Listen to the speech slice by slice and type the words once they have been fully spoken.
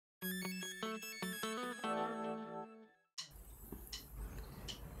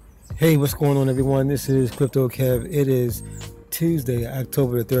Hey, what's going on, everyone? This is Crypto-Kev. It is Tuesday,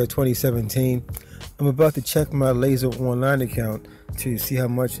 October the 3rd, 2017. I'm about to check my Laser Online account to see how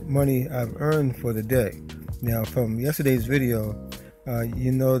much money I've earned for the day. Now, from yesterday's video,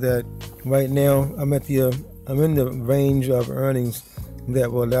 you know that right now I'm in the range of earnings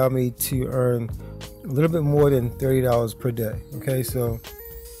that will allow me to earn a little bit more than $30 per day. Okay, so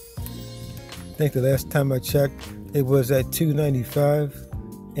I think the last time I checked, it was at $2.95.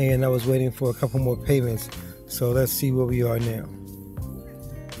 And I was waiting for a couple more payments, so let's see where we are now.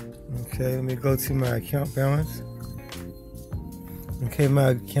 Okay, let me go to my account balance. Okay,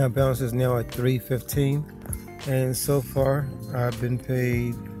 my account balance is now at $3.15, and so far I've been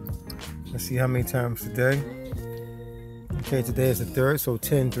paid, let's see how many times today. Okay, today is the 3rd, so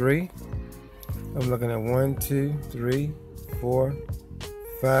 10-3. I'm looking at 1, 2, 3, 4,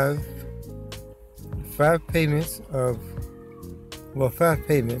 5 payments of, well, 5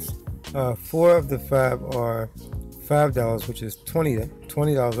 payments. 4 of the 5 are $5, which is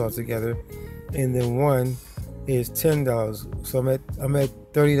 $20 altogether, and then 1 is $10. So I'm at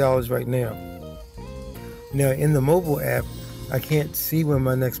 $30 right now. Now in the mobile app, I can't see when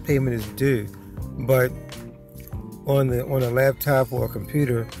my next payment is due, but on a laptop or a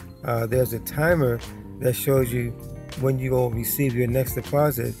computer, there's a timer that shows you when you will receive your next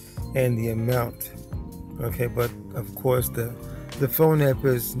deposit and the amount. Okay, but of course the phone app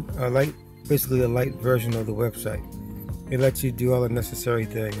is basically a light version of the website. It lets you do all the necessary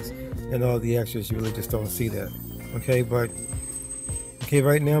things, and all the extras you really just don't see that. Okay, but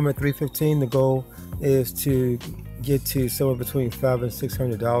right now I'm at $3.15. The goal is to get to somewhere between $500 and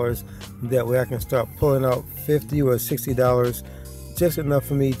 $600. That way I can start pulling out $50 or $60, just enough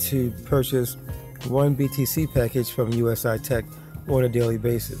for me to purchase one BTC package from USI Tech on a daily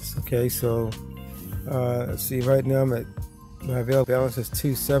basis. Okay, so let's see. Right now my available balance is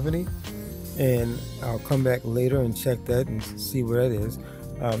 $270, and I'll come back later and check that and see where that is.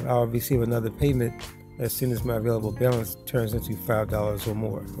 I'll receive another payment as soon as my available balance turns into $5 or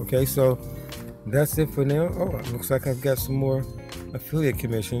more. Okay, so that's it for now. Oh, it looks like I've got some more affiliate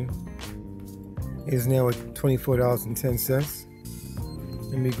commission. It is now at $24.10.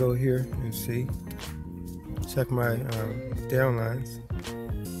 Let me go here and see. Check my downlines.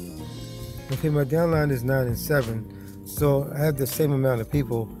 Okay, my downline is 9 and 7. So I have the same amount of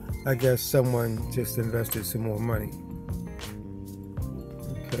people. I guess someone just invested some more money.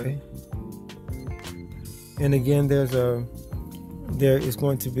 Okay. And again, there is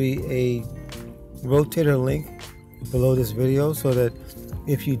going to be a rotator link below this video, so that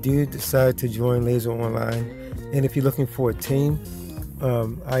if you do decide to join Laser Online, and if you're looking for a team,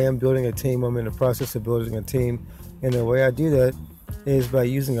 I am building a team. I'm in the process of building a team, and the way I do that is by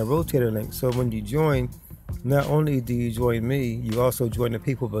using a rotator link. So when you join, not only do you join me, you also join the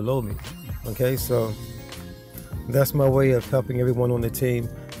people below me. Okay, so that's my way of helping everyone on the team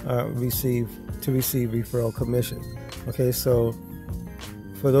receive referral commission. Okay, so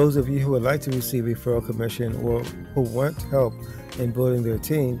for those of you who would like to receive referral commission, or who want help in building their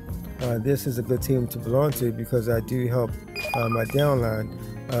team, this is a good team to belong to, because I do help my downline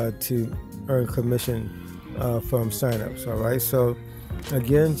to earn commission from signups. All right, so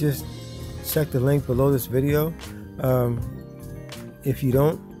again, just check the link below this video. If you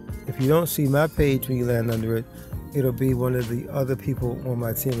don't see my page when you land under it, it'll be one of the other people on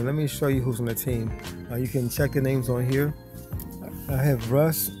my team. And let me show you who's on the team. You can check the names on here. I have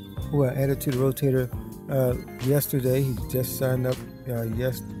Russ, who I added to the rotator yesterday. He just signed up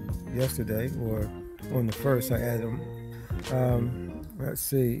yesterday, or on the 1st I added him. Let's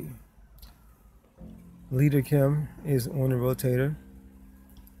see. Leader Kim is on the rotator.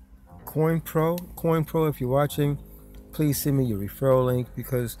 Coin Pro, if you're watching, please send me your referral link,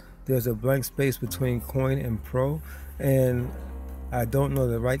 because there's a blank space between Coin and Pro, and I don't know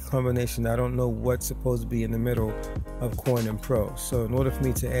the right combination. I don't know what's supposed to be in the middle of Coin and Pro. So in order for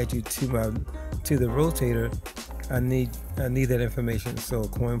me to add you to the rotator, I need that information. So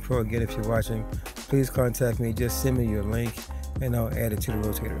Coin Pro, again, if you're watching, please contact me. Just send me your link, and I'll add it to the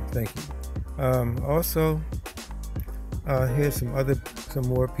rotator. Thank you. Also, here's some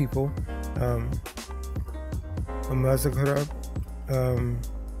more people. Amazakara,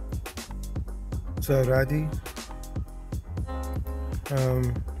 Saradi,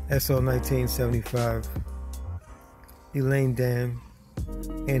 SL1975, Elaine Dan,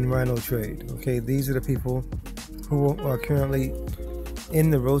 and Rhino Trade. Okay, these are the people who are currently in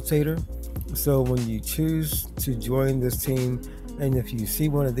the rotator. So when you choose to join this team, and if you see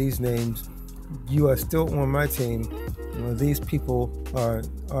one of these names, you are still on my team, these people are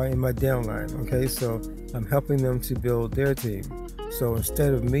in my downline. Okay, so I'm helping them to build their team. So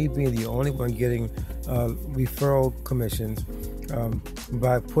instead of me being the only one getting referral commissions,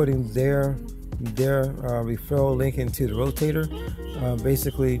 by putting their referral link into the rotator,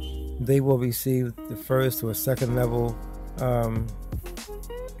 basically they will receive the first or second level.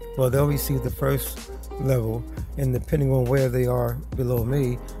 Well, they'll receive the first level, and depending on where they are below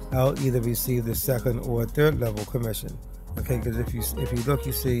me, I'll either receive the second or third level commission. Okay, because if you look,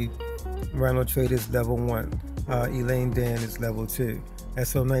 you see Ronald Trade is level 1, Elaine Dan is level 2,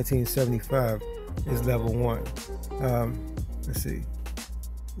 SO 1975 is level 1. Let's see,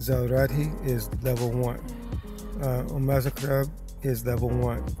 Zalrati is level 1. Omazakrab is level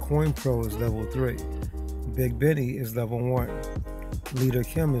 1. CoinPro is level 3. Big Benny is level 1. Leader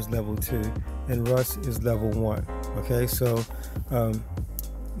Kim is level 2, and Russ is level 1. Okay, so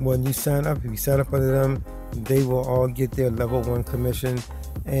when you sign up, if you sign up under them, they will all get their level 1 commission,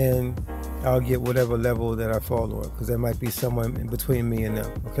 and I'll get whatever level that I fall on, because there might be someone in between me and them.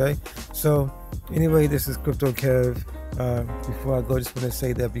 Okay, so anyway, this is Crypto-Kev. Before I go, just want to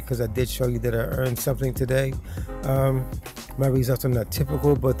say that because I did show you that I earned something today. My results are not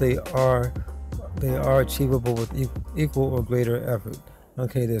typical, but they are achievable with equal or greater effort.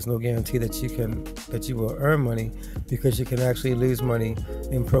 Okay, there's no guarantee that you will earn money, because you can actually lose money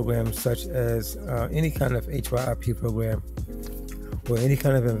in programs such as any kind of HYIP program or any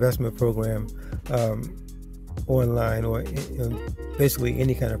kind of investment program online, or basically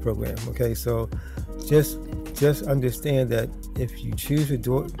any kind of program. Okay, so just understand that if you choose to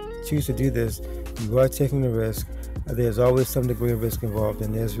do this, you are taking the risk. There's always some degree of risk involved,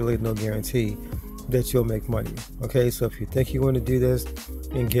 and there's really no guarantee that you'll make money. Okay, so if you think you want to do this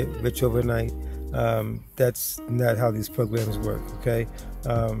and get rich overnight, that's not how these programs work. Okay,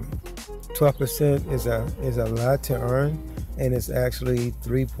 12% is a lot to earn, and it's actually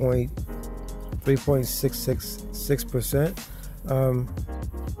 3.666%.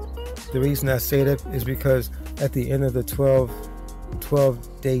 The reason I say that is because at the end of the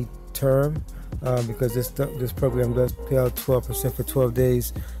 12-day term, because this program does pay out 12% for 12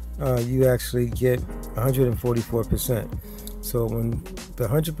 days, you actually get 144%. So when the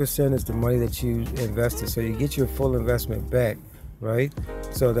 100% is the money that you invested, so you get your full investment back, right?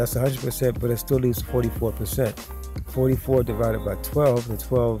 So that's 100%, but it still leaves 44%. 44 divided by 12, the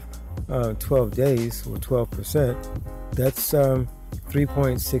 12 days, or 12%, that's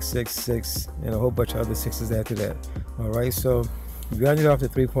 3.666 and a whole bunch of other sixes after that. All right, so if you round it off to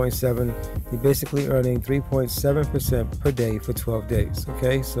 3.7, you're basically earning 3.7% per day for 12 days.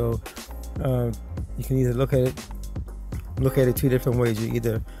 Okay, so you can either look at it two different ways. You're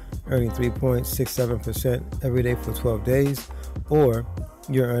either earning 3.67% every day for 12 days, or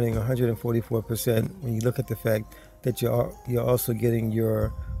you're earning 144% when you look at the fact that you're also getting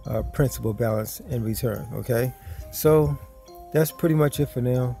your principal balance in return. Okay, so that's pretty much it for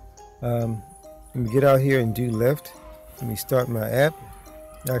now. Let me get out here and do Lyft. Let me start my app.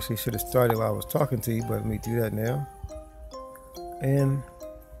 I actually should have started while I was talking to you, but let me do that now. And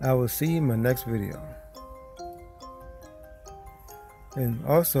I will see you in my next video. And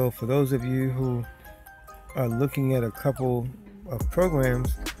also, for those of you who are looking at a couple of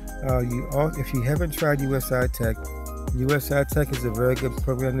programs, if you haven't tried USI Tech, USI Tech is a very good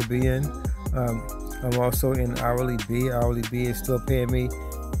program to be in. I'm also in Hourly B. Hourly B is still paying me,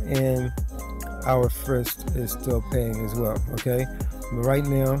 and Our First is still paying as well. Okay, but right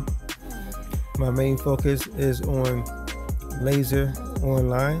now my main focus is on Laser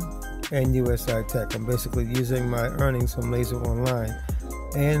Online and USI Tech. I'm basically using my earnings from Laser Online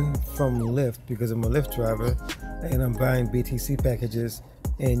and from Lyft, because I'm a Lyft driver, and I'm buying BTC packages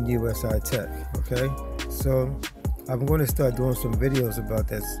in USI Tech. Okay, so I'm going to start doing some videos about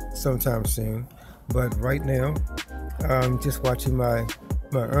this sometime soon, but right now I'm just watching my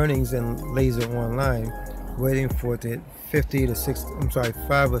earnings in Laser Online, waiting for it to hit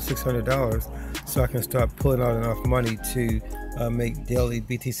 $500 or $600, so I can start pulling out enough money to make daily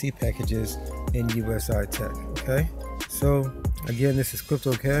BTC packages in USI Tech. Okay, so again, this is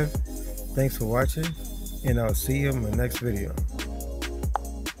Crypto-Kev. Thanks for watching, and I'll see you in my next video.